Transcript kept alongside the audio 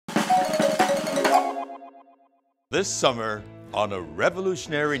This summer, on a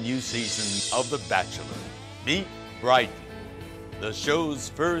revolutionary new season of The Bachelor, meet Bryden, the show's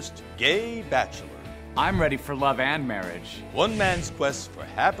first gay bachelor. I'm ready for love and marriage. One man's quest for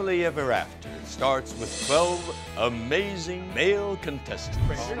happily ever after starts with 12 amazing male contestants.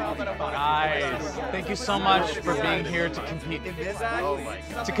 Guys, thank you so much for being here to compete.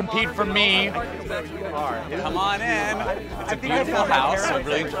 For me. Come on in. It's a beautiful house. I'm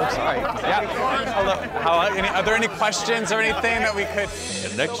really sorry. Yeah. Hello. Are there any questions or anything that we could?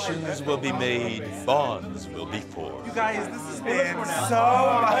 Connections will be made, bonds will be formed. You guys, this has been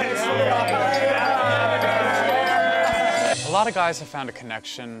so much. A lot of guys have found a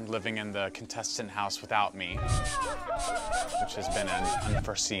connection living in the contestant house without me, which has been an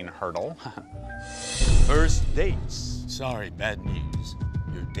unforeseen hurdle. First dates. Sorry, bad news.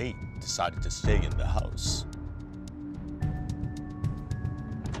 Your date decided to stay in the house.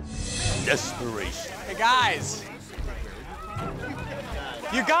 Desperation. Hey guys!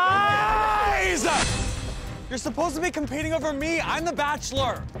 You guys! You're supposed to be competing over me. I'm the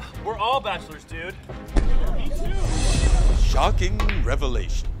Bachelor. We're all bachelors, dude. Me too. Shocking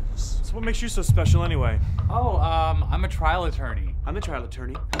revelations. So what makes you so special anyway? Oh, I'm a trial attorney. I'm a trial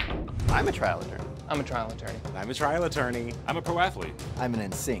attorney. I'm a trial attorney. I'm a trial attorney. I'm a trial attorney. I'm a pro athlete. I'm an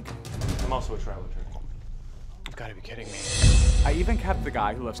NSYNC. I'm also a trial attorney. You've got to be kidding me. I even kept the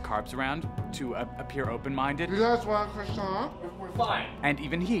guy who loves carbs around to appear open-minded. You guys want a croissant? We're fine. And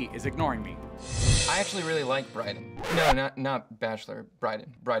even he is ignoring me. I actually really like Bryden. No, not Bachelor,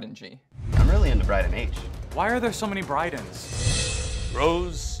 Bryden. Bryden G. I'm really into Bryden H. Why are there so many Brydens?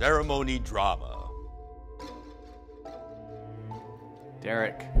 Rose ceremony drama.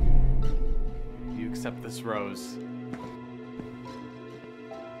 Derek, you accept this rose?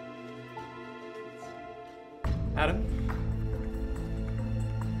 Adam?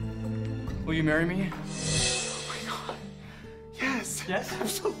 Will you marry me? Oh my god. Yes. Yes?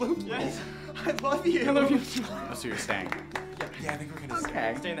 Absolutely. Yes. I love you. I love you. Oh, so you're staying? Yeah, I think we're gonna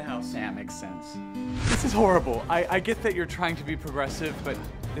Okay. stay in the house. Yeah, makes sense. This is horrible. I get that you're trying to be progressive, but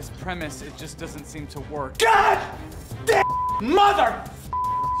this premise, it just doesn't seem to work. God damn mother!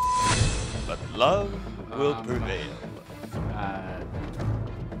 But love will prevail.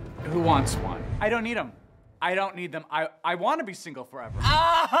 Who wants one? I don't need them. I don't need them. I want to be single forever.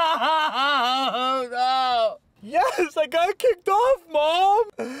 Oh, no! Yes, I got kicked off, Mom!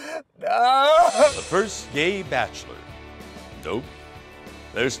 No! The first gay bachelor. Nope,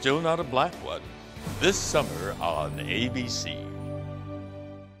 there's still not a black one. This summer on ABC.